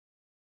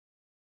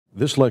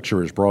This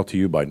lecture is brought to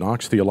you by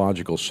Knox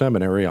Theological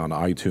Seminary on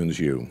iTunes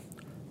U.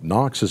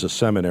 Knox is a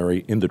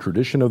seminary in the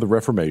tradition of the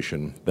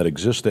Reformation that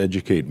exists to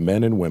educate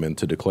men and women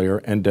to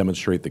declare and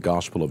demonstrate the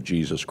gospel of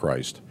Jesus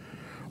Christ.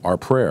 Our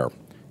prayer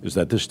is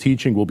that this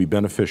teaching will be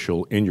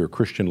beneficial in your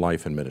Christian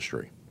life and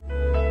ministry.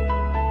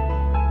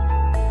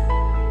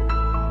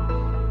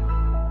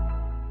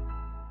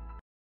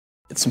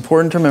 It's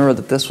important to remember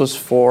that this was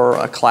for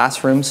a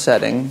classroom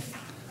setting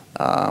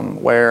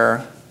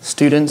where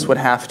students would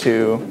have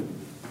to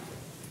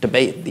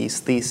debate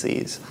these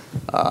theses.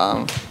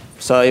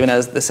 So even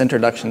as this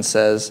introduction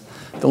says,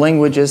 the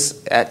language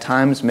is at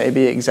times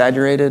maybe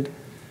exaggerated.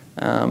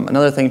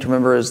 Another thing to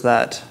remember is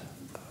that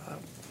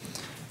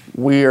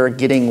we are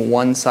getting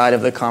one side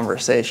of the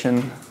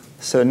conversation,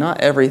 so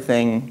not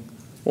everything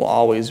will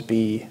always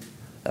be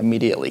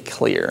immediately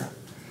clear,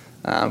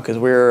 because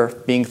we're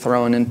being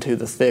thrown into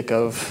the thick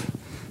of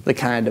the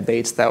kind of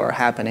debates that were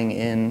happening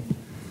in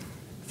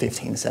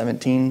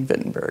 1517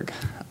 Wittenberg.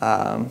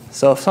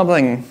 So if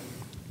something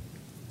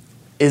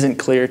isn't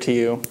clear to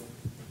you,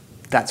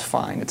 that's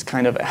fine. It's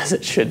kind of as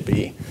it should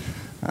be.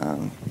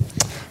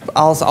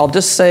 I'll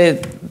just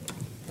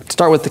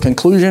start with the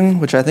conclusion,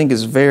 which I think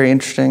is very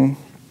interesting.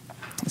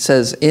 It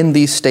says, in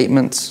these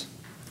statements,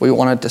 we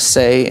wanted to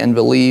say and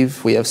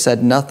believe we have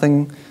said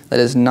nothing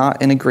that is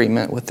not in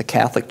agreement with the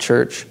Catholic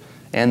Church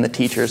and the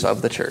teachers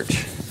of the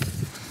Church.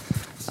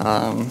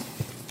 I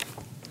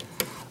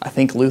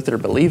think Luther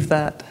believed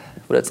that,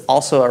 but it's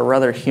also a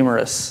rather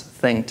humorous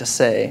thing to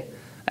say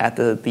at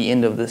the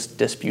end of this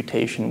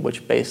disputation,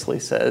 which basically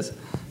says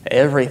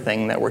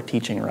everything that we're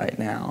teaching right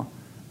now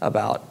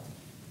about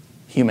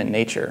human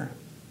nature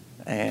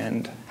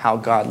and how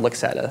God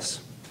looks at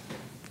us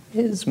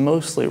is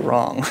mostly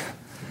wrong.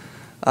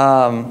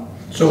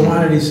 So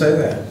why did he say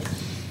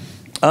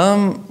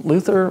that?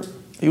 Luther,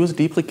 he was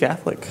deeply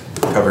Catholic.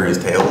 Cover his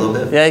tail a little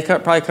bit? Yeah, he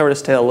probably covered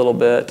his tail a little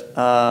bit.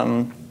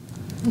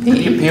 Did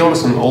he appeal to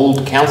some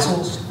old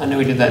councils? I know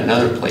he did that in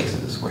other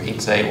places where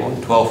he'd say, well,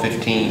 in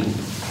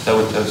 1215,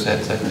 so-and-so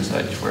said such and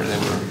such, where they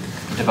were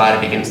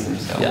divided against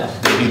themselves. Yeah.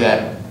 They do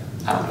that,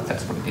 I don't know if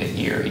that's what he did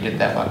here. He did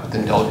that with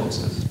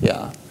indulgences.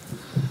 Yeah.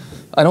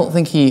 I don't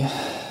think he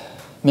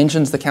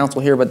mentions the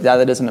council here, but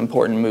that is an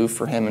important move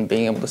for him in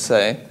being able to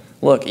say,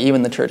 look,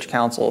 even the church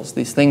councils,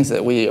 these things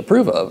that we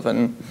approve of,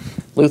 and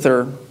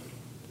Luther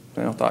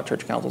thought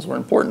church councils were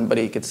important, but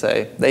he could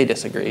say they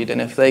disagreed, and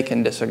if they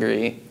can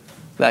disagree,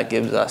 that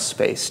gives us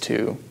space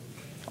to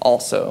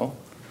also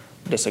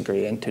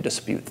disagree and to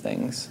dispute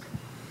things.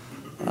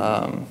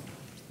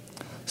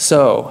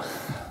 So,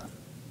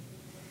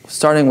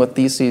 starting with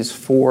Theses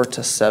 4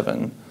 to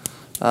 7,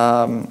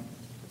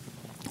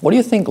 what do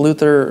you think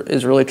Luther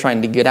is really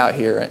trying to get out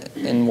here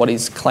in what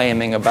he's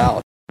claiming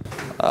about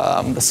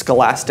the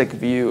scholastic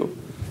view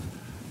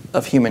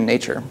of human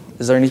nature?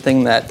 Is there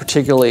anything that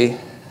particularly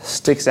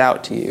sticks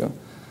out to you?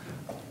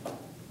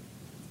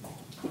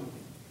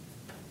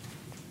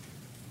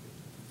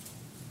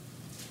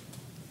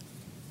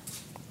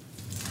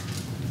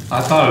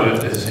 I thought it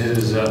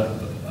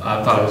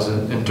was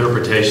an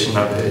interpretation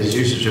of his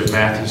usage of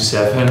Matthew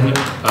 7.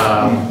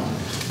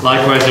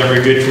 Likewise,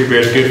 every good tree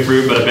bears good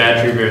fruit, but a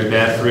bad tree bears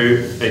bad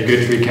fruit. A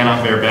good tree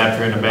cannot bear bad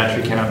fruit, and a bad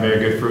tree cannot bear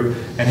good fruit.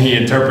 And he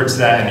interprets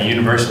that in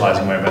a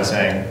universalizing way by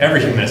saying every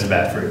human is a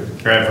bad fruit.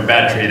 Or every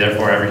bad tree,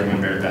 therefore every human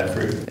bears bad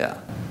fruit. Yeah.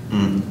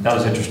 That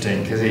was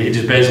interesting, because he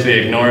just basically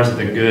ignores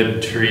the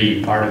good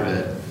tree part of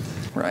it.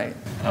 Right.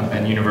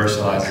 And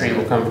universalizes The tree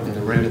will come from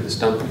the root of the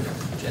stump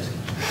of Jesse.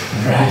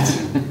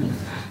 Right.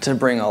 To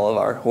bring all of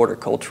our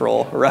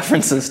horticultural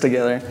references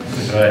together.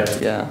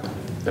 Right. Yeah.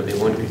 That'd be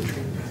one good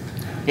tree.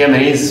 Yeah, I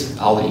mean, he's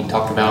all that you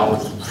talked about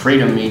with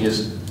freedom. He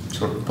just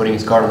sort of putting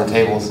his card on the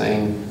table,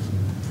 saying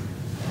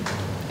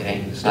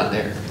it's not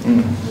there.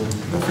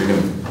 No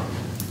freedom,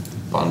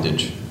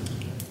 bondage.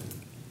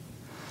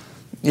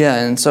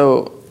 Yeah, and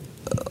so,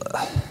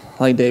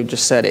 like Dave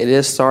just said, it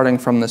is starting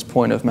from this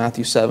point of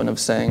Matthew 7 of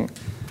saying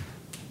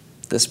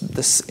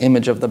this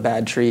image of the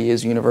bad tree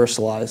is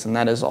universalized, and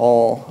that is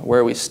all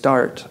where we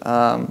start.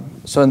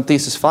 So in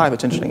Thesis 5,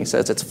 it's interesting. He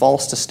says, it's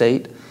false to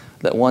state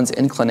that one's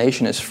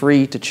inclination is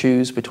free to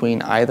choose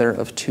between either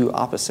of two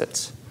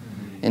opposites.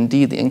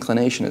 Indeed, the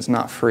inclination is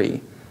not free,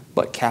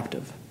 but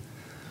captive.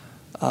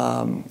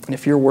 And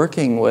if you're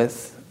working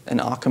with an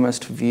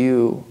Occamist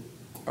view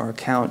or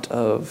account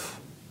of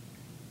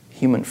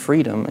human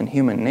freedom and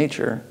human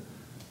nature,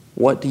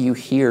 what do you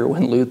hear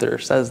when Luther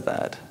says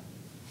that?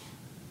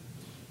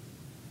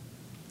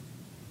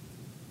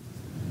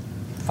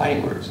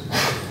 Fighting words.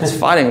 It's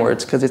fighting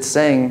words, because it's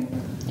saying,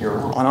 You're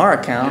wrong. on our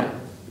account,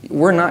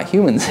 we're not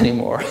humans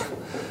anymore.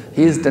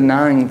 He's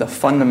denying the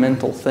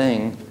fundamental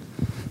thing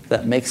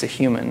that makes a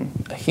human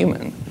a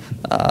human.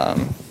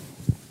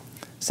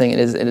 Saying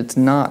it's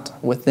not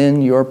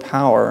within your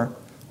power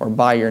or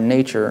by your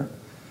nature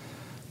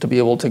to be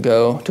able to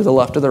go to the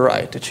left or the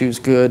right, to choose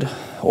good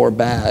or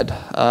bad.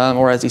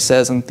 Or as he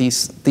says in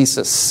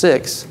Thesis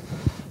 6,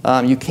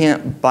 you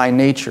can't by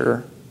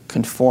nature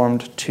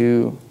conformed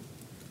to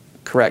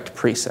correct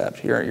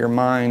precept. Your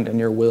mind and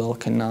your will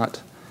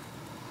cannot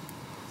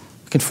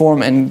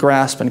conform and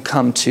grasp and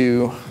come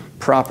to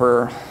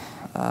proper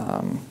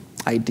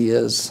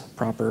ideas,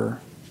 proper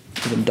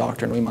even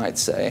doctrine, we might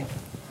say.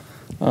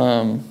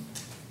 And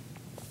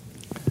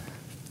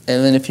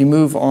then if you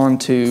move on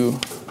to...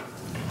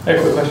 I have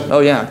a quick question. Oh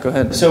yeah, go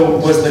ahead. So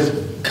was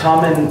the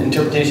common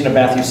interpretation of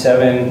Matthew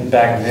 7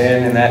 back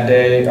then in that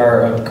day,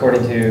 or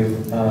according to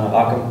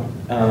Occam,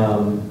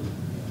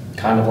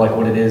 kind of like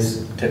what it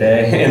is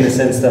today, in the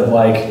sense that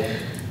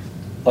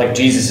like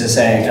Jesus is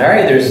saying, all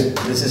right,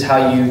 this is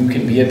how you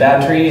can be a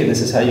bad tree, and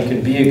this is how you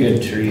can be a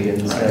good tree,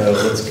 and so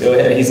let's go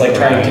ahead. He's like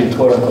trying to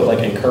quote unquote like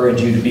encourage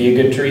you to be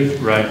a good tree.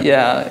 Right.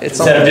 Yeah, it's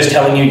instead of just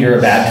telling you you're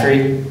a bad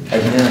tree.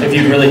 Like, if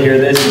you really hear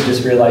this, you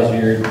just realize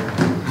you're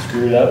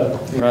screwed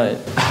up. Right.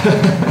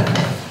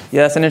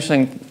 Yeah, that's an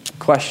interesting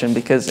question,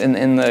 because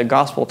in the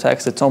gospel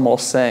text, it's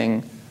almost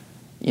saying,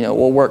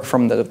 we'll work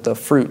from the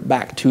fruit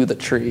back to the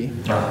tree.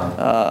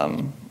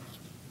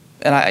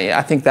 And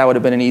I think that would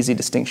have been an easy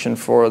distinction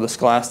for the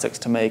scholastics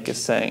to make,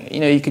 is saying,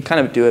 you could kind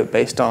of do it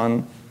based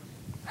on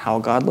how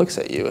God looks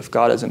at you. If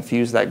God has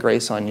infused that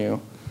grace on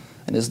you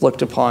and has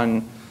looked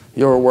upon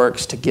your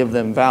works to give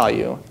them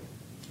value,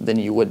 then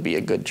you would be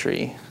a good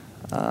tree.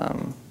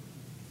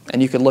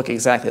 And you could look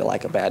exactly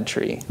like a bad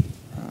tree,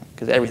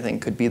 because everything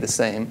could be the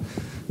same.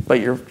 But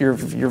your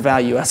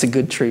value as a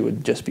good tree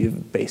would just be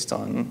based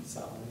on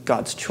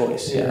God's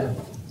choice. Yeah.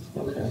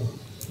 Okay.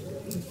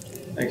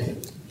 Thank you.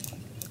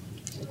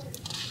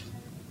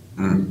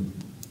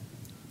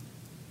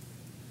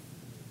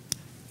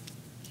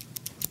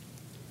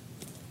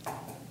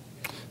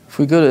 If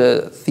we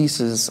go to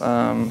Theses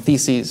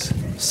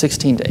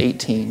 16 to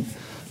 18,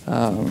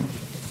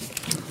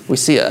 we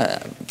see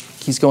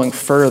he's going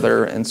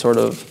further and sort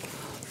of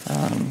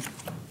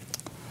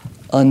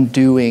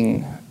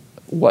undoing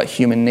what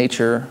human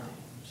nature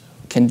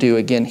can do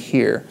again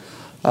here.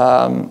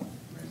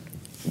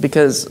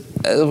 Because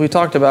as we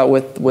talked about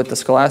with the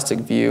scholastic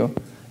view,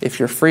 if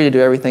you're free to do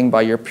everything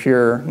by your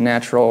pure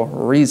natural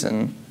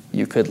reason,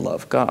 you could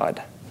love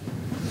God.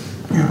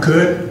 You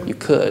could? You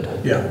could.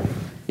 Yeah.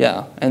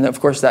 Yeah, and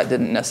of course that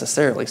didn't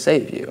necessarily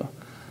save you,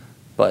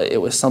 but it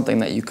was something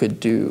that you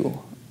could do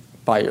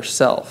by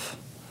yourself.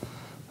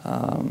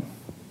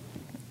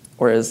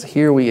 Whereas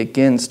here we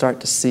again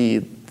start to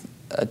see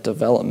a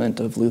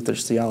development of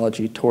Luther's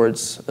theology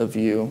towards a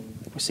view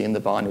we see in the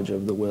Bondage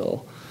of the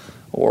Will,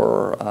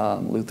 or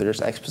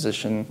Luther's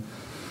exposition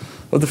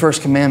of the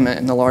First Commandment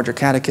in the Larger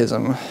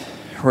Catechism,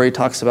 where he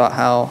talks about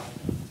how,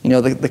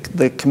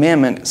 the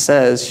commandment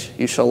says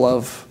you shall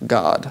love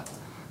God,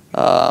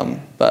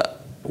 but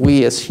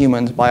we as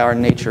humans, by our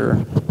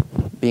nature,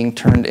 being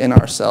turned in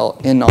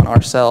on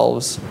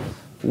ourselves,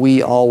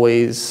 we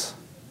always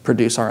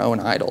produce our own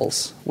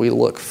idols. We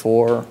look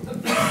for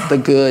the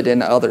good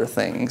in other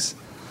things.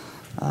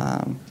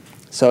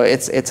 So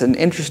it's an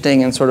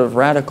interesting and sort of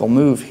radical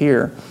move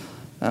here,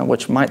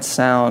 which might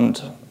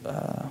sound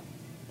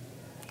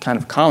kind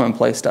of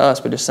commonplace to us,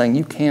 but just saying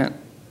you can't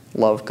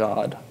love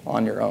God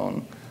on your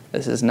own.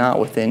 This is not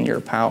within your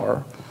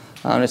power.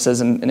 It says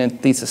in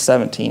Thesis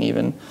 17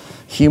 even,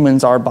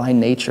 humans are by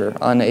nature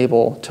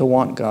unable to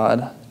want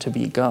God to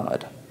be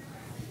God.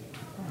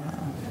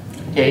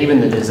 Yeah, even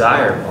the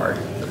desire part,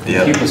 the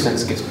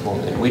concupiscence gets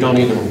pulled in. We don't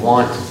even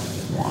want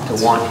to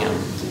want him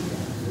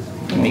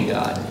to be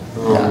God.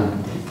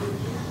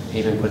 He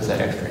even puts that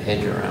extra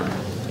hedge around it.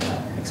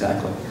 Yeah,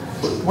 exactly.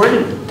 Where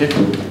did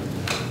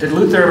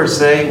Luther ever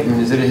say,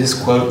 is it his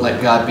quote,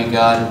 "Let God be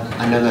God"?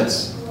 I know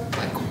that's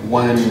like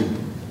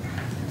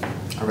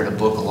I read a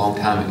book a long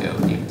time ago,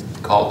 and he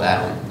called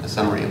that one a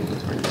summary of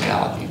Lutheran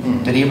theology.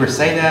 Did he ever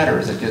say that, or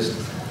is it just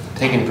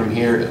taken from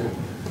here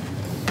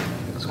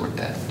to sort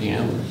that? Do you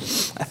know?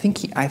 I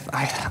think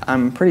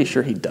I'm pretty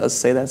sure he does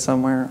say that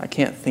somewhere. I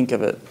can't think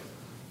of it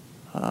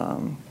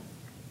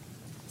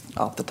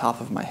off the top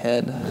of my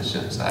head. That's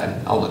just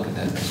aside. I'll look at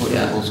that. That's what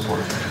we'll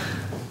score.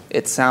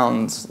 It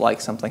sounds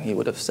like something he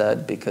would have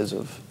said because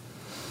of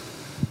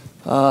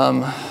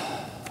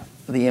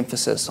the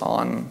emphasis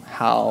on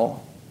how,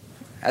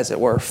 as it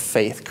were,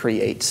 faith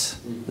creates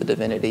the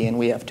divinity, and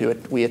we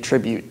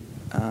attribute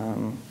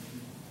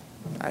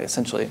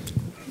essentially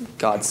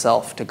God's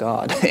self to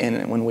God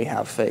when we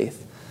have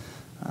faith.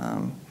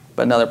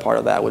 But another part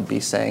of that would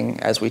be saying,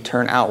 as we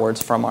turn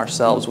outwards from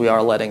ourselves, we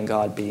are letting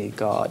God be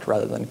God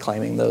rather than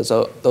claiming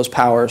those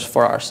powers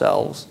for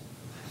ourselves.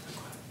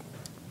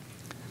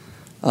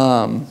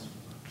 How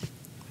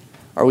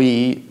are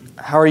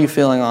you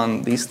feeling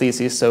on these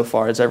theses so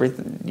far?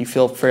 You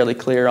feel fairly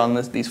clear on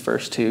these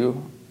first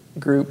two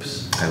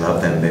groups? I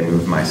love them. They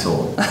move my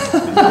soul.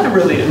 Not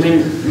really. I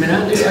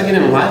get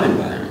enlivened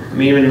by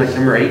them. Even like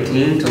number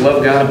 18, to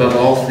love God above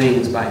all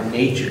things by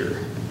nature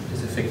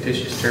is a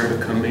fictitious term,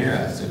 a chimera,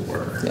 as it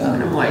were. Yeah.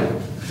 And I'm like,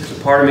 there's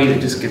a part of me that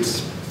just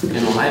gets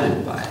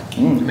enlivened by it.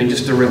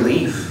 Just the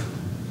relief.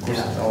 Of course,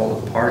 it's all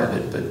a part of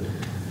it, but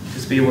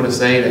just be able to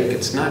say that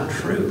it's not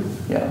true.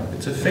 Yeah.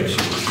 It's a fiction.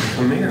 It's a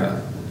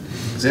chimera.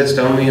 It exists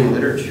only in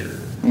literature.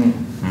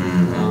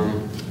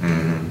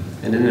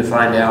 And then to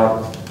find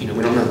out, we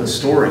don't know the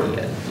story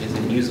yet. He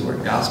doesn't use the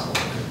word gospel.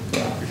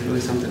 Yeah. There's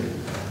really something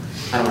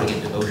I don't want to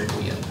get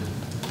devotional yet.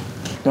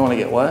 Don't want to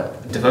get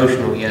what?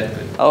 Devotional yet,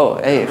 but Oh,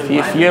 hey,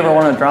 if you ever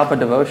want to drop a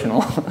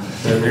devotional.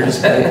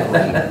 there's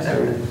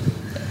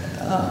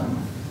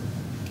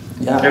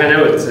Yeah. And I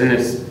know it's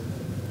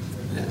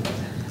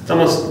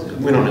almost,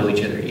 we don't know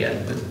each other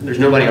yet, but there's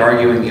nobody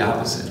arguing the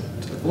opposite.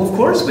 It's like, well, of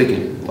course we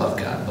can love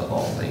God above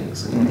all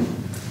things. And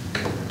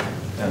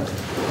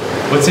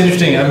What's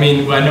interesting, I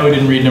mean, I know we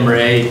didn't read number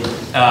 8.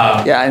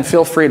 Yeah, and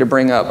feel free to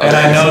bring up. And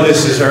I know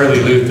this is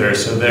early Luther,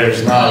 so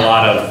there's not a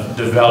lot of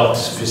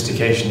developed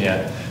sophistication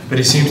yet. But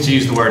he seems to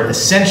use the word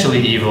essentially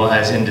evil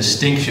as in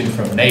distinction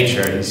from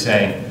nature. He's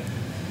saying,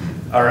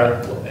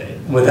 or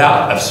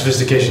without a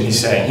sophistication, he's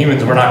saying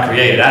humans were not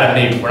created. Adam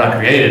and Eve were not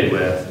created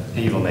with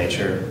evil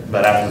nature,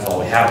 but after the fall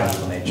we have an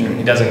evil nature.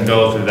 He doesn't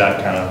go through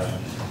that kind of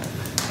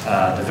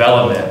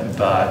development,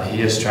 but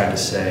he is trying to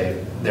say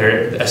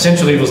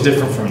essential evil is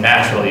different from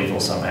natural evil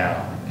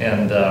somehow.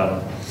 And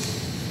I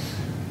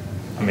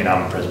mean,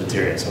 I'm a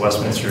Presbyterian, so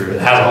Westminster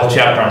has a whole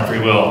chapter on free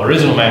will.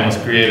 Original man was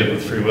created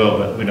with free will,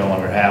 but we no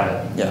longer have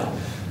it. Yeah.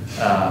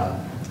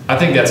 I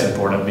think that's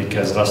important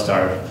because lest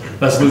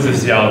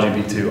Luther's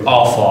theology be to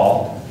all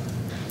fall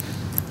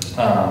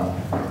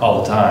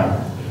all the time.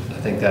 I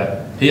think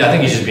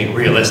he's just being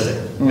realistic,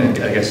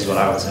 I guess is what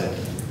I would say.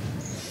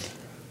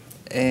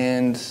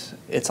 And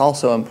it's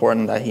also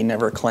important that he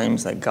never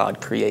claims that God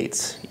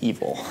creates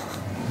evil.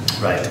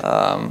 Right.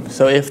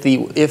 So if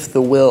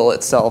the will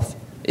itself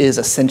is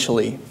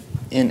essentially,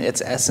 in its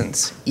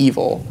essence,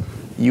 evil,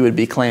 you would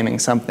be claiming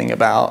something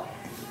about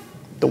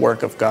the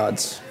work of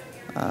God's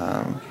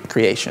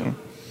creation,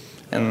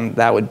 and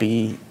that would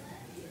be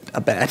a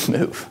bad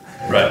move.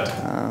 Right.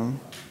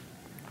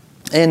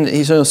 And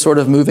he's sort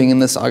of moving in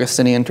this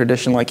Augustinian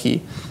tradition, like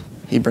he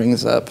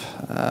brings up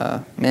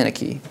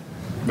Manichaeism.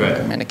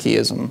 Right.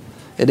 Manichaeism.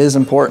 It is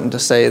important to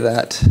say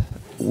that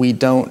we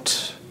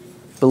don't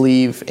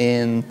believe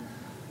in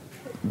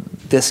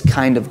this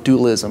kind of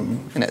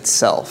dualism in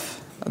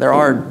itself. There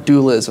are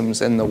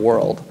dualisms in the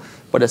world,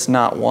 but it's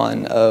not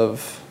one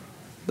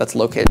that's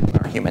located in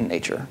our human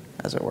nature,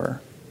 as it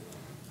were.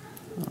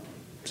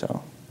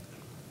 So,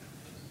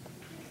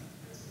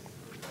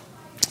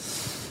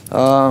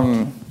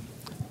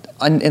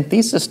 in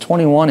Thesis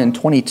 21 and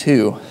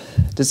 22,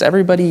 does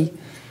everybody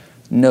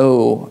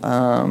know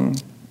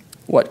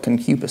what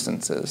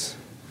concupiscence is?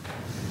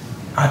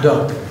 I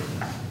don't.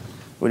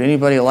 Would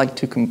anybody like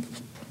to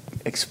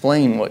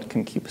explain what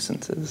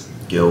concupiscence is?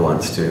 Gil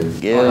wants to.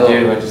 Gil. I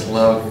do. I just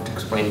love to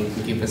explain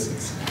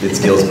concupiscence.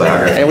 It's Gil's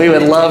biography. And we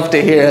would love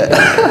to hear it.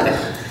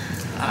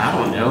 I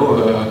don't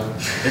know.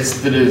 It's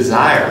the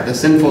desire, the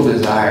sinful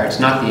desire. It's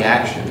not the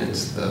action.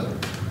 It's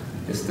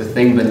the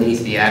thing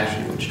beneath the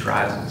action which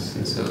drives us.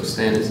 And so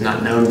sin is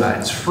not known by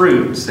its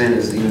fruit. Sin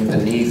is even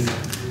beneath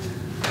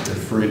the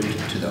fruit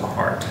to the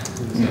heart.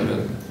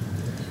 So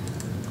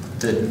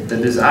the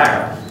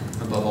desire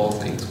above all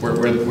things.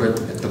 We're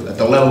at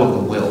the level of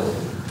the will,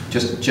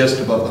 just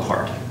above the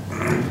heart.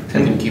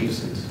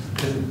 Concupiscence.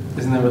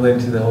 Isn't that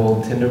related to the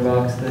whole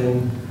tinderbox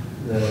thing?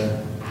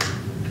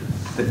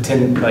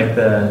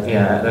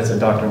 That's what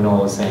Dr.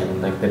 Knoll was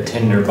saying, like the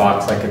tinder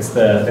box, like it's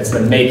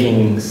the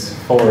makings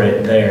for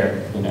it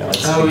there,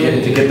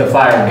 to get the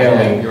fire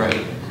going. Yeah, you're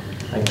right.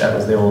 Like that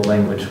was the old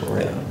language for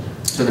it.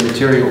 So the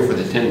material for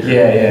the tinder,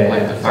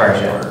 like the fire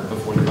starter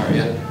before the fire.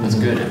 Yeah, that's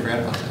good. I forgot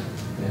about that.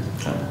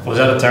 Was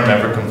that a term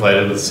ever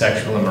conflated with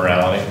sexual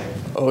immorality?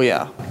 Oh,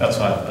 yeah. That's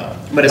what I thought.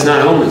 But it's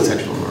not only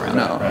sexual immorality.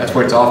 No. That's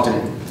where it's often,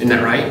 isn't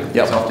that right? Yep.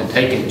 It's often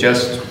taken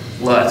just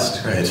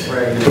lust. Right.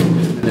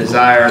 The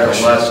desire, the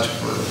lust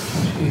for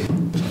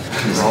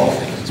all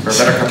things, for a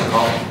better cup of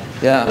coffee.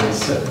 Yeah.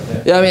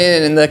 Yeah, I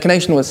mean, in the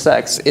connection with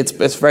sex,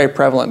 it's very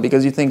prevalent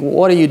because you think,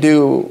 what do you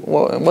do?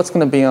 What's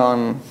going to be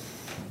on,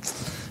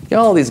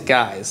 all these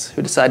guys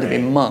who decide to be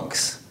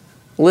monks,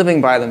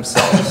 living by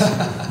themselves.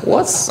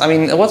 What's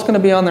going to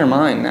be on their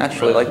mind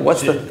naturally? Like,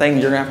 what's the thing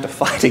you're going to have to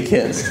fight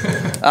against?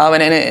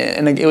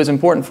 And it was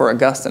important for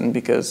Augustine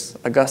because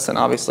Augustine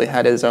obviously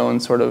had his own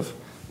sort of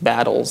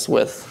battles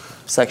with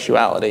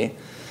sexuality.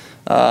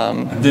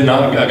 Did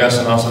not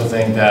Augustine also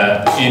think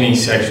that any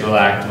sexual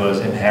act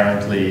was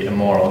inherently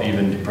immoral,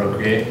 even to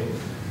procreate?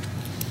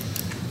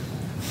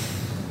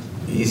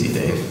 Easy,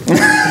 Dave.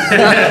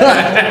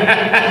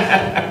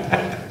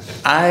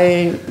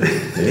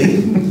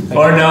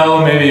 Or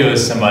no, maybe it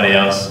was somebody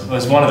else. It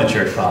was one of the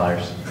church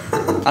fathers.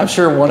 I'm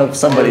sure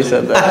somebody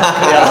said that.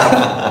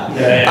 Yeah.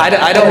 Yeah. I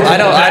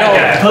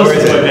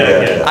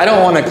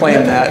don't want to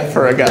claim that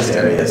for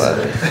Augustine.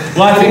 But.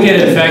 Well, I think it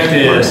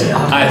affected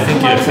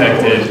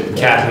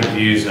Catholic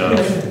views of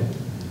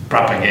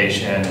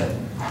propagation.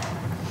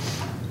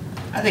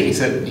 I think he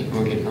said,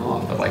 we're getting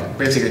off, but like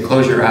basically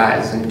close your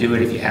eyes and do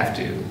it if you have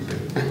to.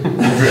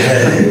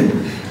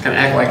 Kind of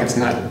act like it's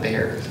not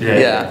there.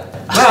 Yeah.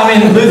 Well, I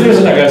mean, Luther was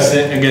an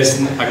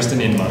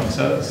Augustinian monk,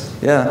 so I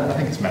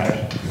think it's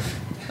matters.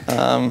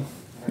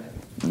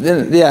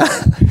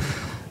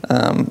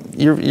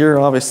 You're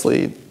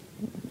obviously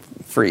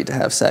free to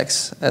have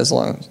sex as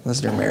long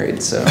as you're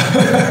married. So,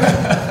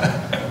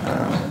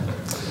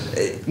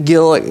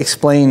 Gil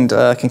explained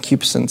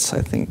concupiscence,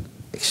 I think,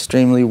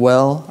 extremely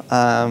well.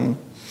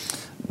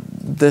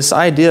 This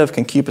idea of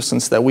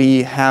concupiscence, that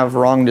we have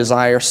wrong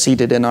desire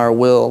seated in our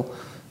will,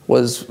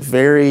 was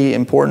very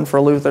important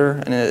for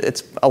Luther, and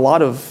it's a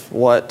lot of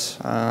what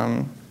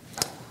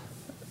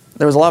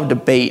there was a lot of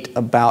debate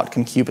about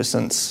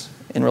concupiscence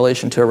in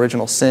relation to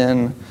original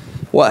sin,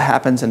 what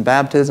happens in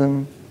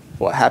baptism,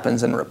 what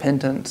happens in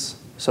repentance,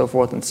 so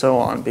forth and so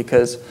on,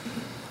 because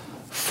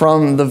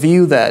from the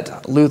view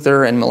that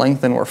Luther and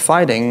Melanchthon were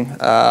fighting,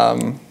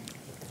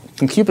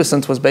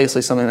 concupiscence was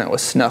basically something that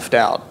was snuffed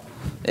out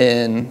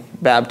in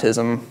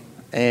baptism,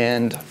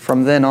 and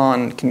from then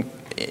on,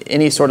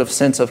 any sort of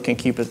sense of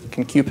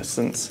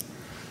concupiscence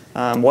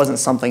wasn't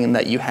something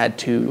that you had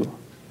to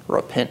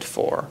repent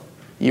for.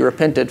 You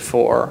repented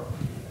for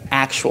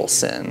actual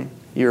sin.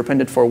 You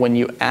repented for when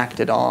you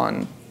acted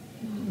on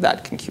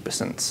that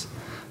concupiscence,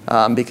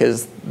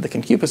 because the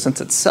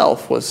concupiscence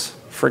itself was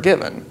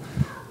forgiven,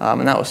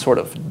 and that was sort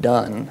of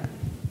done.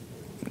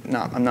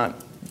 I'm not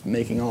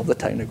making all the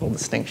technical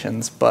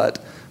distinctions, but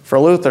for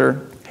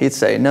Luther, he'd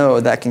say, no,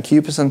 that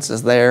concupiscence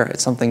is there.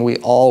 It's something we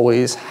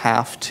always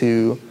have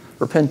to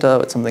repent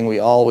of. It's something we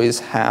always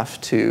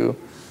have to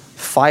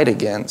fight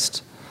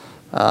against.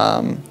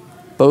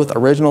 Both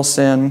original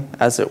sin,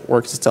 as it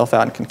works itself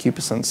out in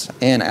concupiscence,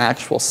 and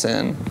actual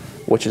sin,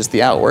 which is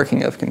the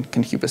outworking of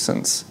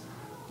concupiscence,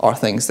 are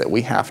things that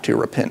we have to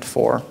repent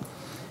for.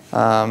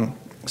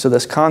 So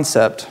this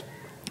concept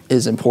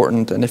is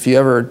important, and if you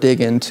ever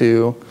dig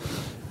into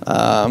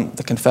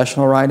the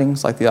confessional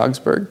writings, like the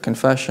Augsburg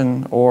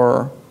Confession,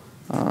 or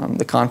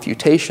the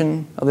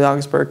Confutation of the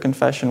Augsburg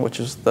Confession, which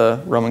is the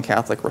Roman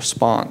Catholic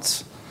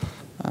response,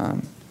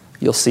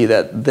 you'll see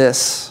that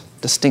this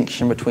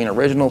distinction between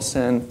original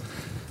sin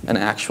and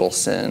actual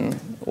sin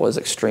was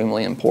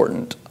extremely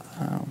important.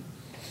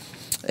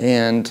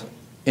 And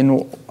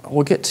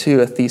we'll get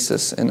to a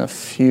thesis in a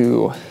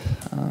few,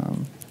 I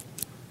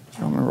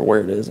don't remember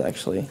where it is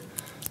actually.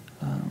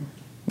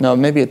 No,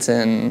 maybe it's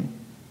in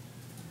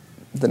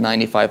the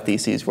 95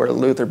 Theses, where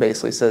Luther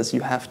basically says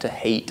you have to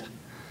hate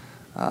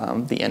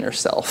the inner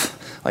self.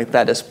 Like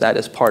that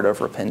is part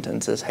of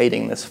repentance, is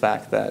hating this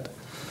fact that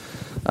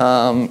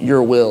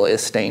your will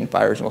is stained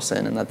by original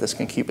sin, and that this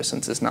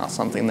concupiscence is not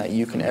something that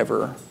you can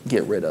ever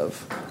get rid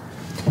of.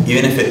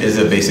 Even if it is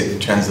a basic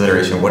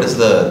transliteration, what is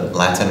the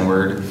Latin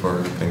word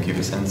for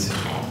concupiscence?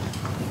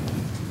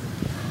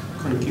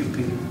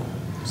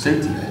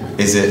 Concupiscentia.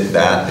 Is it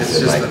that? It's Is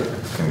it just like the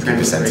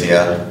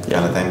concupiscentia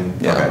kind of thing?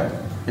 Yeah. Okay.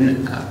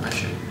 And I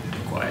should be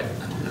quiet.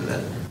 I don't know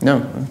that.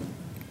 No,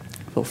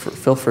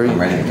 feel free. I'm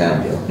writing it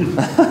down.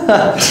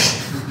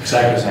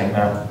 Exactly saying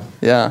that.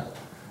 Yeah,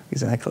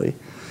 exactly.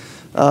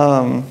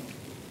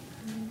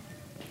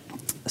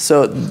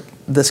 So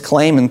this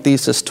claim in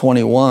Thesis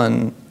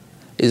 21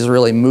 is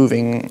really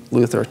moving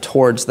Luther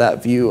towards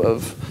that view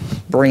of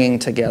bringing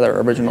together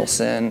original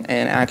sin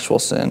and actual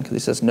sin, because he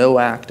says no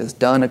act is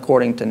done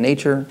according to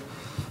nature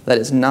that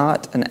is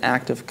not an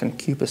act of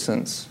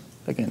concupiscence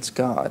against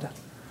God.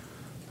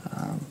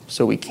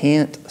 So we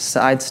can't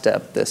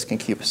sidestep this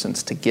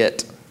concupiscence to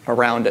get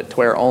around it to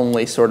where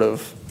only sort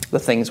of the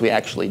things we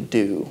actually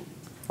do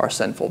are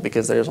sinful,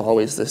 because there's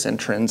always this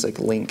intrinsic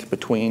link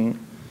between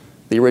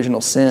the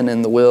original sin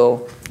in the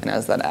will, and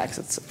as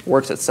that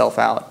works itself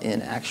out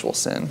in actual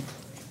sin.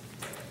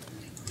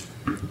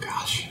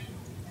 Gosh.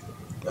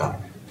 Yeah.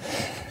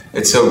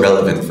 It's so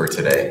relevant for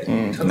today,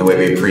 and the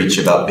way we preach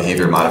about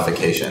behavior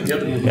modification.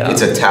 Yep. Yeah.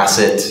 It's a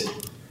tacit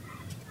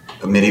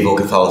medieval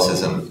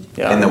Catholicism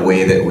in the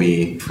way that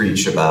we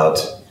preach about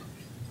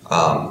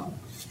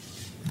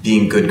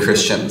being good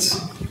Christians.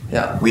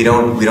 Yeah. We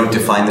don't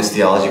define this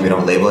theology, we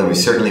don't label it, we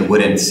certainly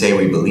wouldn't say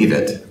we believe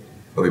it,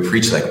 but we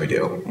preach like we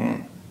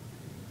do.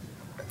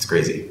 It's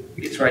crazy.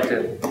 He gets right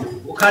to,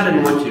 well, God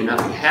doesn't want you to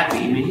not be happy.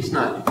 I mean, he's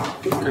not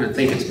going to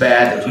think it's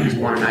bad that you just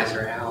want a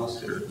nicer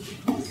house, or,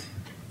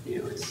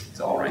 it's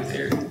all right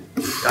there.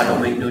 God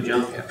don't make no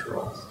junk after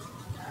all.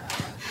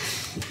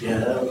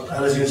 Yeah, I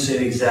was going to say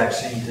the exact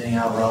same thing,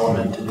 how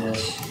relevant to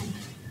this.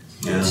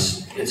 Yeah.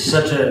 It's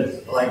such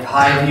a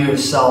high view of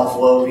self,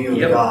 low view of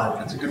God.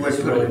 That's a good way to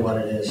That's put really it. what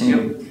it is.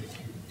 Yep.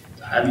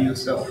 High view of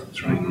self.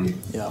 That's right.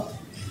 Yeah.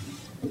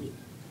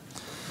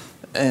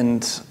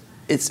 And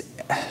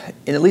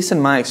at least in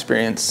my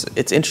experience,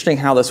 it's interesting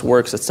how this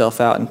works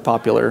itself out in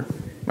but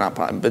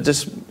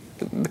just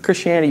the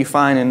Christianity you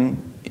find in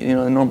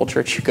the normal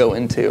church you go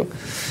into.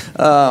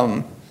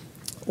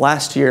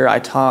 Last year I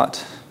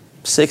taught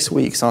 6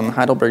 weeks on the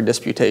Heidelberg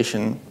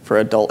Disputation for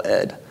adult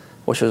ed,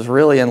 which was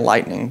really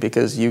enlightening,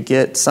 because you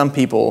get some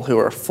people who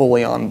are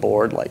fully on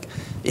board, like,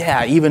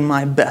 yeah, even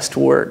my best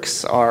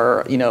works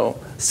are,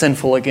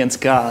 sinful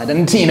against God,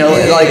 and some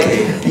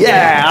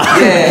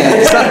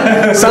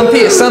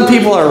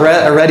people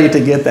are ready to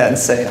get that and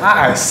say,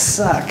 I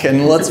suck,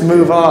 and let's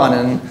move on,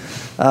 and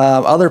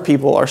other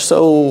people are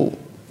so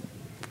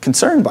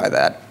concerned by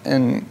that,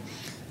 and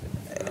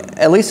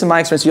at least in my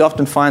experience, you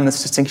often find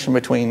this distinction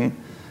between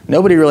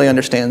nobody really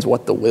understands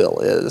what the will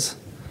is,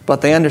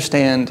 but they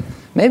understand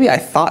maybe I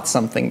thought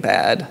something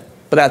bad,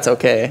 but that's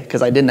okay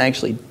because I didn't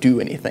actually do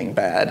anything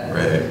bad.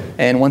 Right.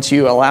 And once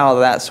you allow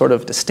that sort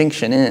of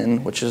distinction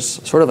in, which is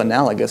sort of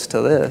analogous to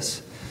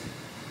this,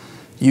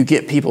 you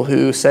get people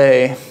who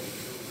say,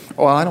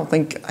 well, I don't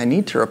think I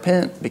need to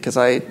repent because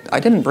I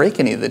didn't break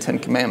any of the 10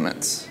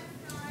 Commandments.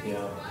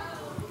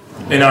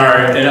 And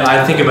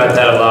I think about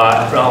that a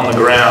lot on the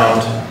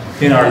ground.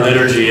 In our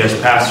liturgy, as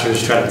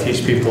pastors, try to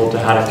teach people to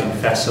how to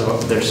confess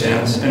their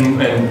sins.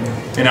 And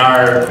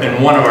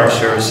in one of our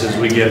services,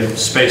 we give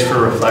space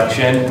for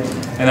reflection.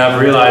 And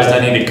I've realized I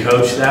need to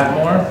coach that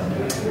more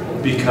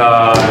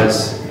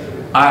because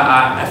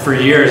I for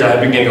years I've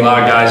been getting a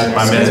lot of guys in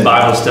my men's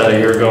Bible study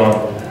who are going,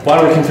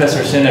 "Why do we confess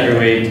our sin every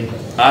week?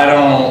 I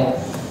don't."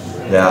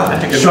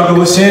 Yeah. Struggle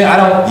with sin. I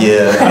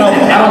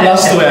don't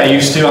lust the way I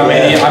used to.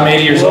 I'm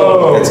 80 years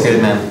old. That's good,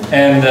 man.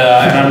 And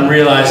I'm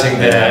realizing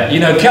that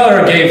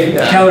Keller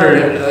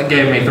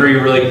gave me 3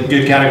 really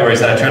good categories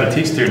that I try to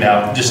teach through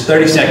now. Just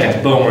 30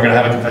 seconds. Boom. We're gonna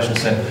have a confession of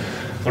sin.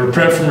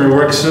 Repent from your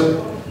works,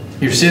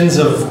 your sins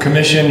of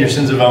commission, your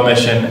sins of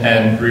omission,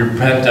 and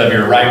repent of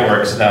your right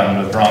works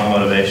done with wrong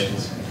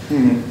motivations.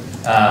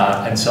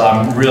 And so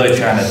I'm really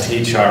trying to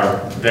teach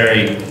our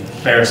very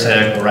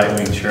Pharisaical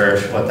right-wing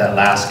church what that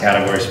last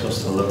category is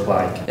supposed to look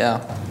like. Yeah.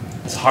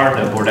 It's hard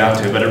to bore down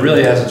to, but it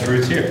really has its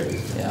roots here.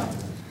 Yeah.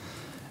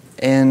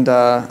 And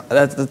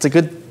that's a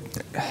good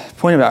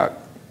point about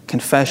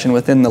confession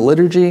within the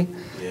liturgy.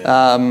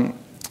 Yeah.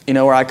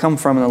 Where I come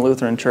from in the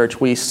Lutheran Church,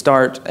 we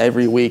start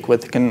every week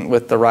with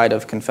the rite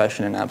of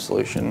confession and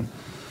absolution.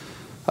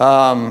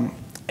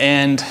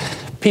 And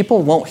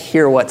people won't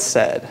hear what's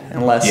said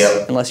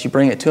unless you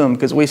bring it to them,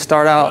 because we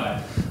start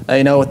out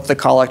with the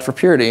collect for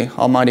purity.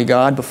 Almighty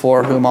God,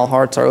 before whom all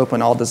hearts are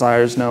open, all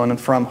desires known, and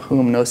from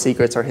whom no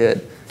secrets are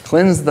hid.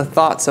 Cleanse the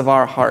thoughts of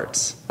our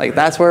hearts. Like,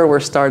 that's where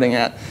we're starting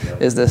at,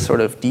 is this sort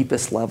of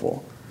deepest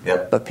level.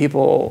 Yep. But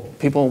people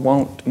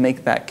won't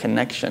make that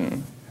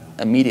connection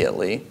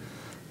immediately.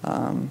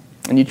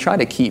 And you try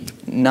to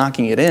keep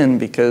knocking it in,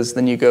 because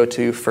then you go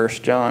to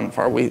 1 John,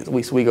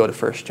 we go to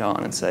 1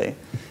 John and say,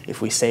 if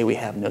we say we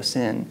have no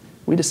sin,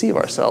 we deceive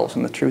ourselves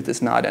and the truth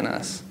is not in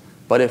us.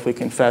 But if we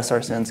confess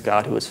our sins,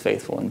 God, who is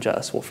faithful and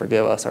just, will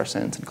forgive us our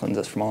sins and cleanse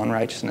us from all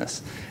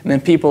unrighteousness. And then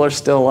people are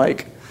still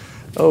like,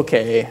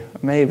 okay,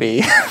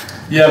 maybe.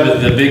 Yeah, but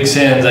the big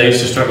sins I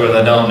used to struggle with,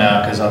 I don't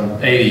now, because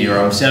I'm 80 or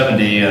I'm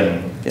 70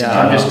 and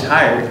I'm just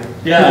tired.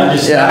 Yeah, I'm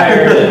just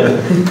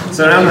tired.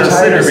 So now I'm not a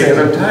sinner because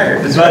I'm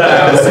tired. But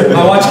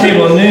I watch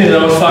cable news,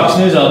 I watch Fox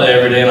News all day,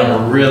 every day, and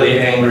I'm a really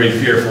angry,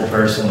 fearful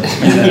person.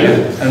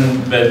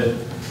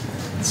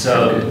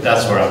 So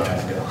that's where I'm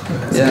trying to go.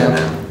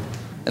 Yeah.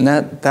 And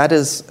that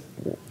is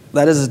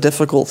a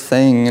difficult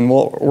thing, and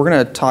we're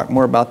going to talk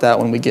more about that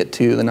when we get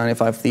to the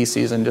 95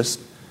 Theses and just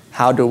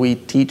how do we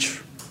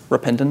teach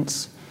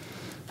repentance?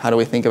 How do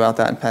we think about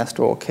that in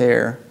pastoral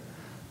care?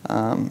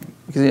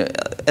 Because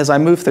as I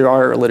move through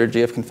our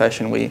liturgy of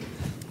confession,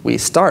 we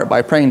start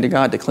by praying to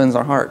God to cleanse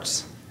our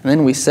hearts. And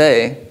then we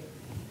say,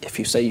 if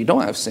you say you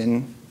don't have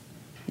sin,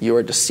 you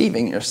are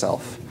deceiving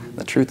yourself.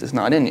 The truth is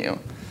not in you.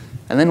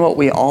 And then what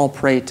we all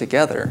pray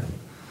together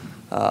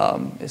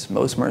is,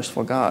 most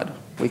merciful God,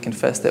 we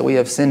confess that we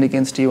have sinned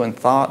against you in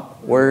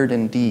thought, word,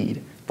 and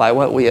deed, by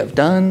what we have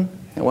done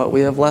and what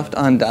we have left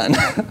undone.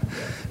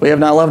 We have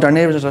not loved our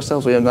neighbors as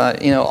ourselves. We have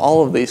not,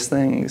 all of these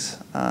things.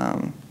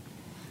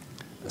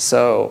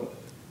 So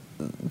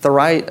the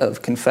rite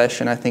of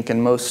confession, I think,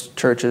 in most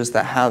churches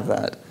that have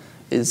that,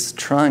 is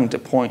trying to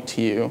point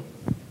to you,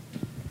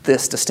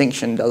 this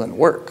distinction doesn't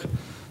work.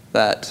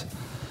 That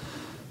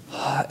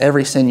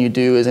every sin you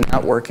do is an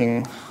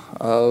outworking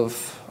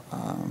of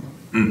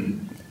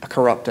a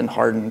corrupt and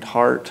hardened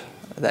heart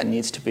that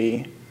needs to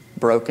be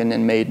broken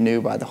and made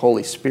new by the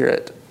Holy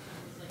Spirit.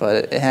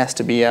 But it has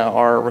to be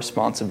our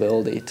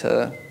responsibility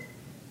to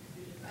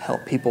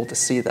help people to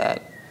see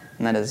that.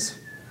 And that is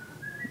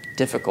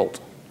difficult,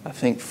 I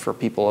think, for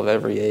people of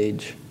every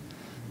age.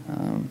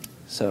 And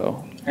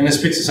it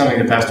speaks to something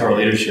in pastoral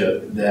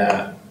leadership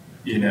that,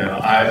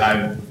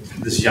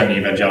 this young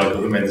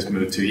evangelical who made this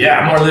move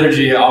to, more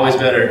liturgy, always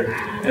better.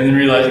 And then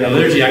realizing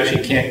liturgy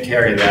actually can't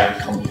carry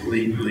that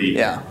completely.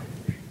 Yeah.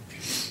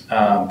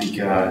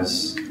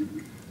 Because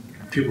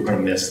people are going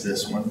to miss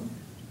this one.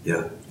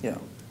 Yeah. Yeah.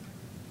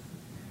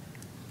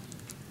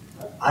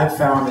 I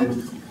found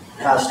in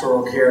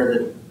pastoral care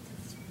that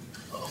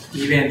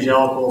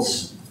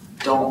evangelicals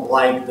don't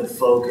like the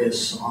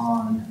focus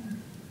on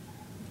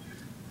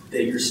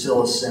that you're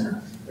still a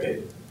sinner.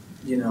 Right.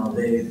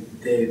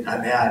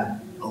 I've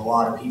had a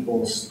lot of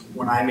people,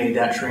 when I made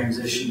that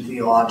transition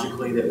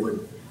theologically, that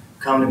would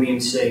come to me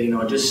and say,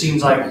 it just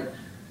seems like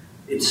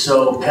it's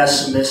so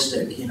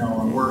pessimistic,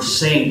 and we're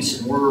saints,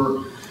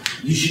 and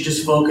you should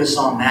just focus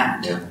on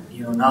that,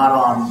 not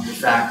on the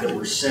fact that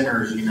we're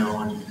sinners, and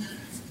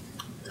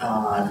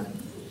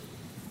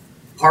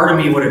part of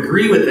me would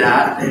agree with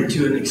that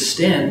to an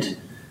extent,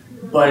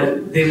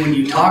 but then when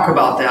you talk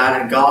about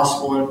that and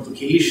gospel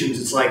implications,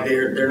 it's like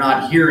they're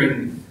not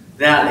hearing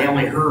that. They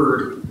only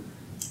heard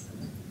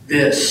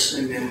this,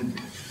 and then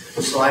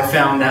So I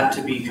found that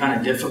to be kind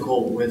of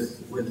difficult with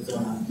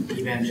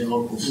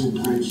evangelicals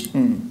sometimes.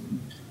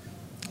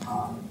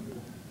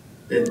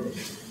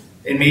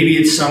 And maybe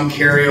it's some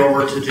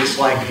carryover to just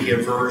like the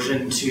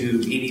aversion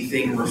to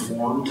anything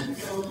reformed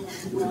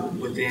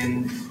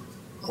within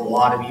a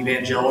lot of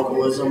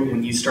evangelicalism.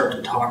 When you start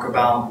to talk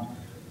about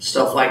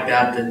stuff like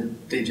that, then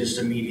they just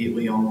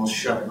immediately almost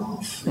shut it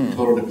off.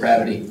 Total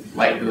depravity.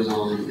 Light goes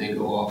on and they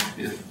go off.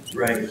 Yeah.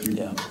 Right.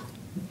 Yeah.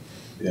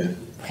 Yeah.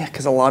 Yeah,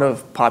 because a lot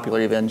of popular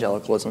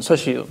evangelicalism,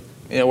 especially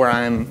where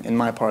I am in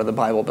my part of the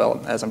Bible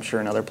Belt, as I'm sure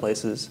in other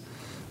places,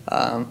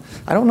 I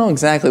don't know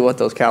exactly what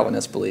those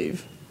Calvinists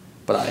believe,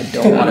 but I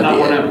don't want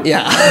to be.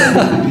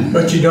 Yeah.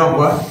 But you don't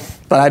what?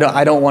 But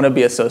I don't want to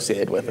be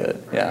associated with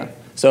it. Yeah.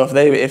 So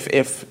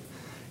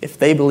if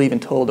they believe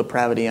in total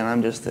depravity and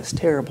I'm just this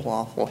terrible,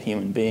 awful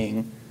human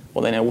being,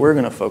 well then we're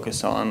going to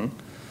focus on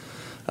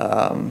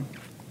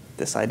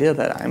this idea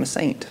that I'm a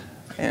saint.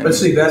 And But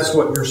see, that's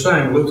what you're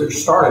saying Luther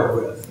started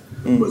with,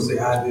 was the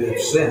idea of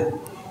sin.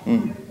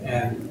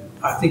 And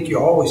I think you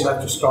always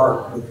have to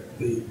start with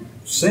the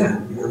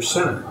sin. You're a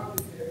sinner.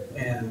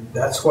 And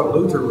that's what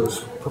Luther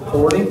was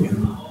purporting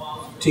and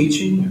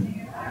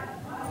teaching.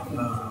 And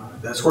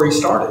that's where he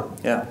started.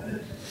 Yeah.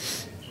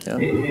 Yeah.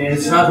 And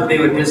it's not that they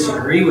would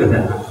disagree with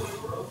that.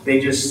 They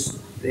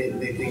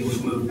think we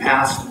move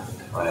past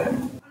that. Right.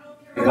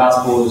 The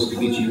gospel is to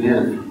get you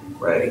in.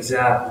 Right.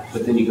 Exactly.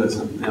 But then you go to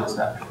something else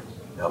after.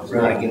 It's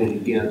not Right. getting it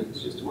again.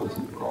 It's just once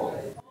and for all.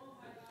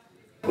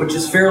 Which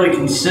is fairly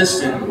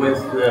consistent with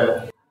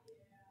the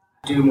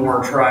do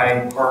more,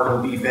 try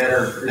harder, be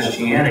better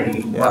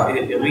Christianity. Yeah.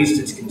 At least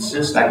it's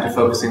consistent. Back to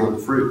focusing on the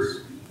fruits.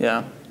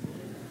 Yeah.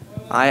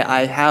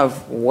 I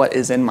have what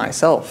is in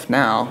myself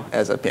now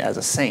as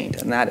a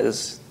saint, and that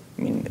is,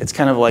 I mean, it's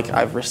kind of like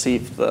I've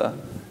received the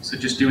So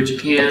just do what you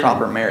can. The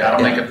proper merit,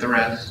 That'll yeah. make up the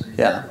rest.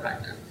 Yeah.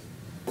 Back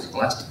to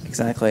Scholastic.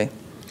 Exactly.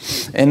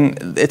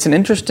 And it's an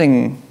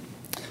interesting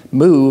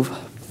move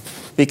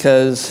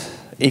because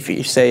if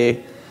you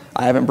say,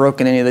 I haven't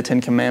broken any of the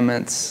 10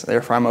 Commandments,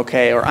 therefore I'm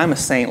okay, or I'm a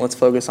saint, let's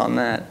focus on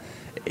that,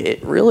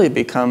 it really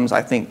becomes,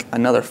 I think,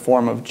 another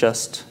form of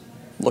just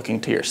looking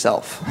to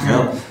yourself.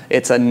 Yeah.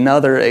 It's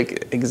another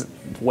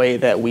way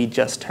that we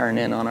just turn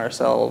in on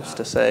ourselves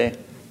to say,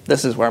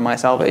 this is where my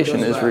salvation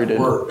is rooted.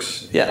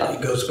 Works. Yeah.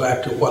 It goes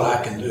back to what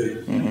I can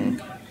do.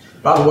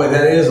 By the way,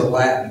 that is a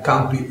Latin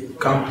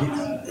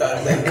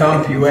that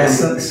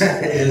concupiscence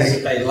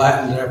is a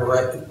Latin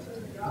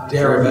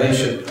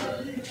derivation,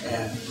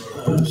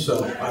 and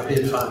so I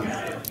did find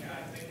that.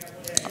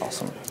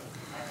 Awesome.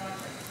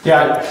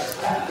 Yeah,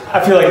 I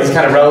feel like it's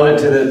kind of relevant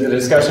to the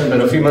discussion, but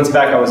a few months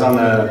back I was on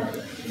the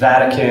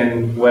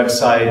Vatican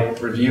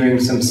website reviewing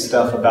some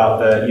stuff about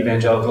the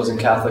evangelicals and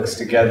Catholics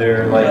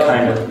together, like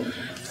kind of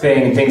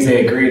things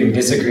they agreed and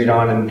disagreed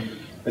on, and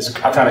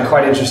I found it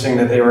quite interesting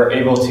that they were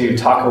able to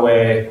talk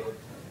away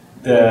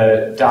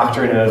the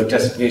doctrine of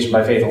justification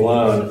by faith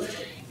alone,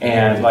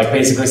 and like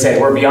basically say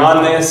we're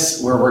beyond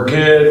this, we're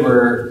good,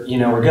 we're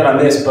good on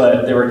this.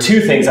 But there were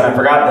two things, and I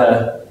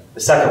forgot the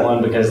second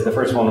one because the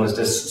first one was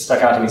just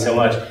stuck out to me so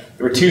much.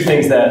 There were two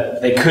things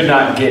that they could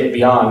not get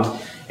beyond,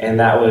 and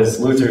that was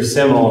Luther's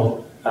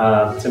simul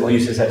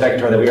usus et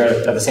peccator, that we are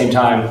at the same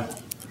time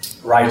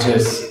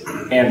righteous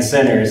and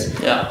sinners.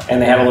 Yeah.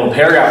 And they have a little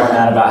paragraph on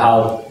that about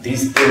how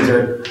these things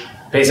are,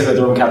 basically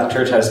the Roman Catholic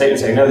Church had a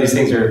statement saying, no, these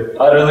things are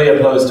utterly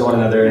opposed to one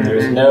another, and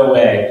there's no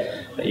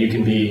way that you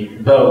can be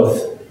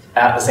both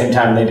at the same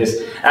time. They just,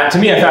 to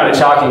me, I found it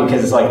shocking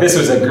because it's like this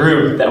was a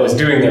group that was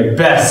doing their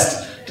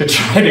best to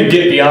try to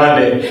get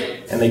beyond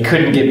it, and they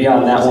couldn't get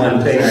beyond that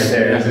one thing right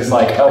there. It's just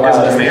like, oh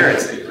wow. The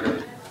merits they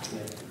put.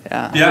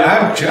 Yeah. Yeah, I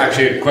have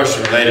actually a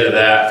question related to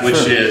that,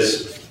 which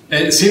is,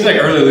 it seems like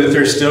early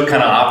Luther is still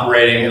kind of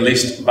operating, at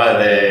least by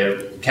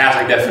the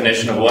Catholic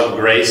definition of what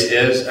grace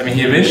is. I mean,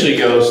 he eventually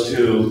goes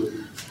to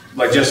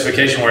like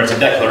justification where it's a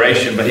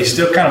declaration, but he's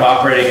still kind of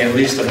operating at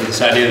least under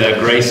this idea that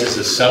grace is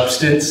a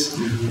substance,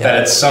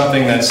 that it's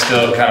something that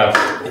still kind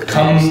of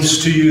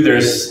comes to you.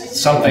 There's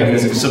something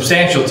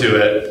substantial to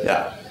it,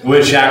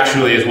 which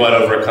actually is what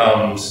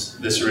overcomes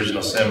this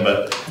original sin.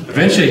 But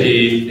eventually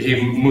he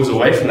moves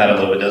away from that a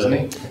little bit, doesn't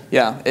he?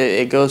 Yeah,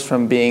 it goes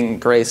from being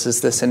grace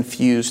is this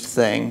infused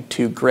thing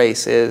to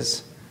grace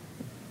is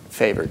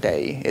favor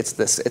Dei. It's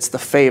the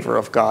favor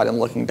of God and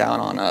looking down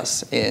on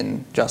us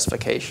in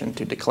justification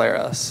to declare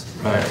us.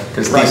 Right.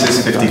 Because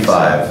Thesis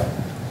 55.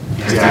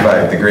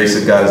 55. The grace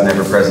of God is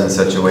never present in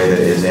such a way that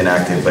it is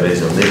inactive, but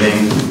is a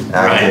living,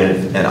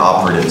 active, and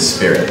operative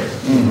spirit.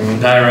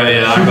 Mm-hmm.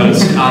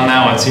 On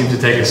that one, it seems to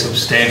take a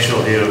substantial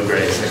view of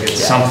grace. Like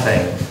it's something.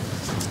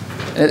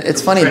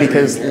 It's funny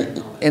because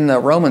in the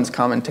Romans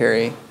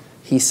commentary,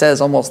 he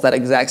says almost that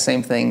exact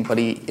same thing, but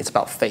it's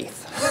about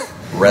faith.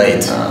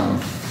 Right.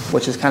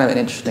 Which is kind of an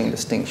interesting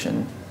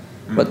distinction.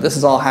 But this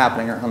is all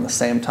happening around the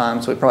same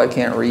time, so we probably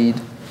can't read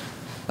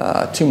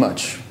too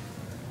much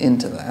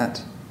into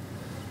that.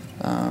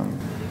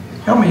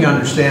 Help me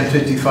understand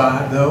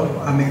 55, though.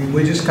 I mean,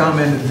 we just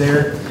commented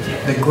there,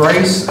 the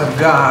grace of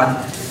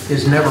God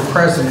is never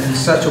present in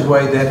such a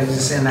way that it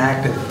is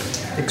inactive.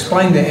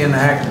 explain the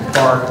inactive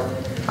part.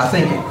 I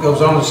think it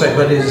goes on to say,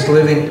 but it is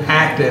living,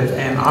 active,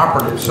 and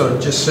operative. So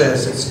it just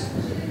says it's,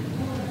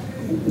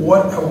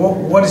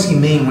 what does he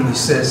mean when he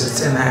says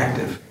it's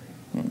inactive?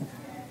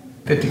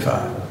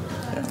 55.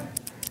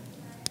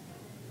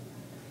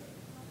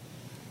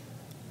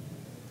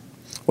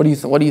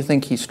 What do you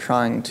think he's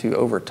trying to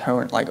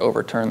overturn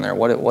there?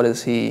 What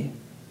is he?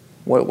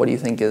 What do you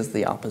think is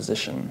the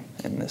opposition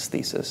in this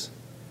thesis?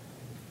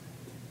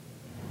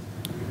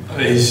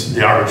 It's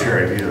the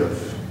arbitrary view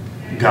of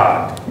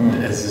God,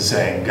 as is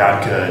saying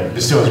God could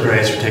bestow His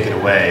grace or take it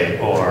away,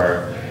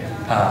 or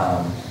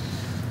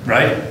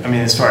right? I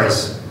mean, as far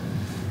as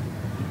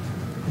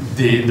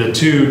the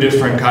two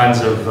different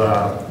kinds of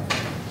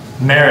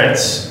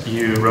merits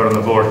you wrote on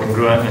the board,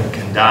 congruent and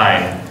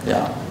condign.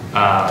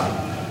 Yeah.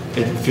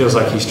 It feels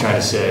like he's trying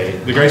to say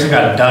the grace of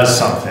God does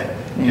something.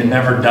 It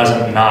never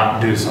doesn't not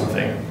do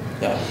something.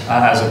 Yeah.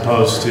 As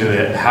opposed to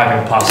it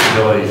having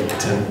possibility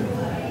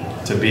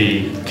to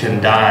be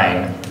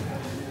condign.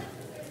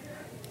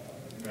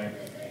 Right.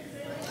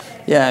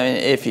 Yeah, I mean,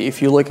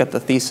 if you look at the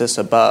thesis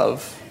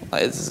above,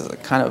 it's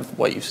kind of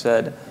what you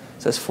said. It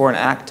says, for an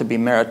act to be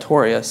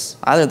meritorious,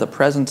 either the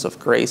presence of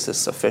grace is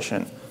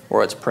sufficient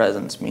or its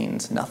presence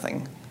means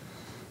nothing.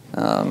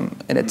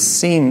 And it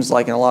seems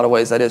like in a lot of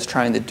ways that is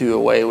trying to do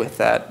away with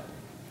that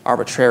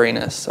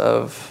arbitrariness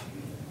of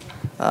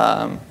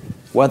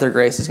whether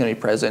grace is going to be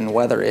present and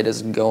whether it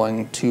is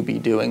going to be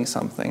doing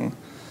something.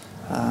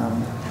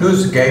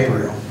 Who's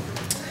Gabriel?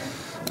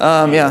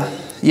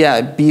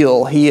 Yeah,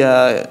 Beale.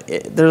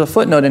 There's a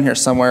footnote in here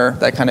somewhere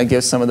that kind of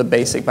gives some of the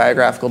basic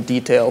biographical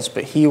details,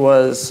 but he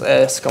was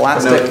a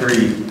scholastic. Footnote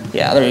 3.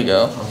 Yeah, there you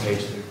go. On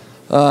page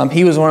 2.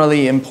 He was one of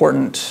the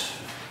important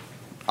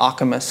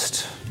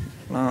alchemist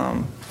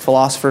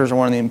philosophers, or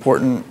one of the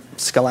important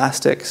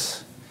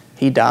scholastics.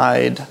 He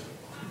died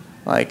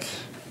like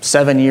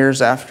 7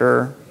 years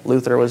after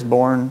Luther was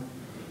born.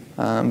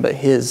 But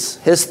his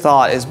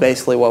thought is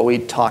basically what we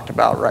talked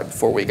about right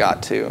before we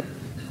got to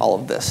all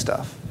of this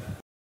stuff.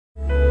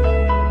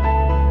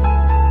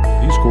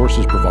 These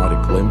courses provide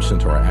a glimpse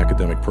into our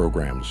academic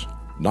programs.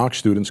 Knox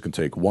students can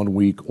take 1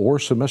 week or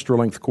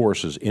semester-length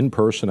courses in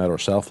person at our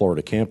South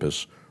Florida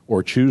campus,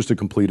 or choose to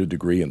complete a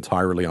degree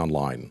entirely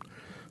online.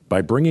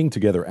 By bringing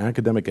together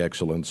academic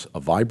excellence, a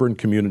vibrant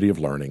community of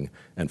learning,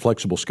 and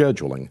flexible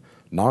scheduling,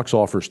 Knox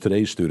offers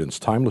today's students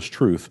timeless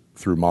truth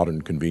through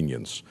modern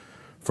convenience.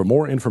 For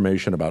more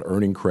information about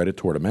earning credit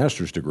toward a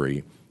master's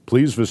degree,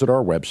 please visit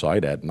our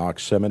website at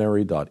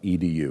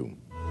knoxseminary.edu.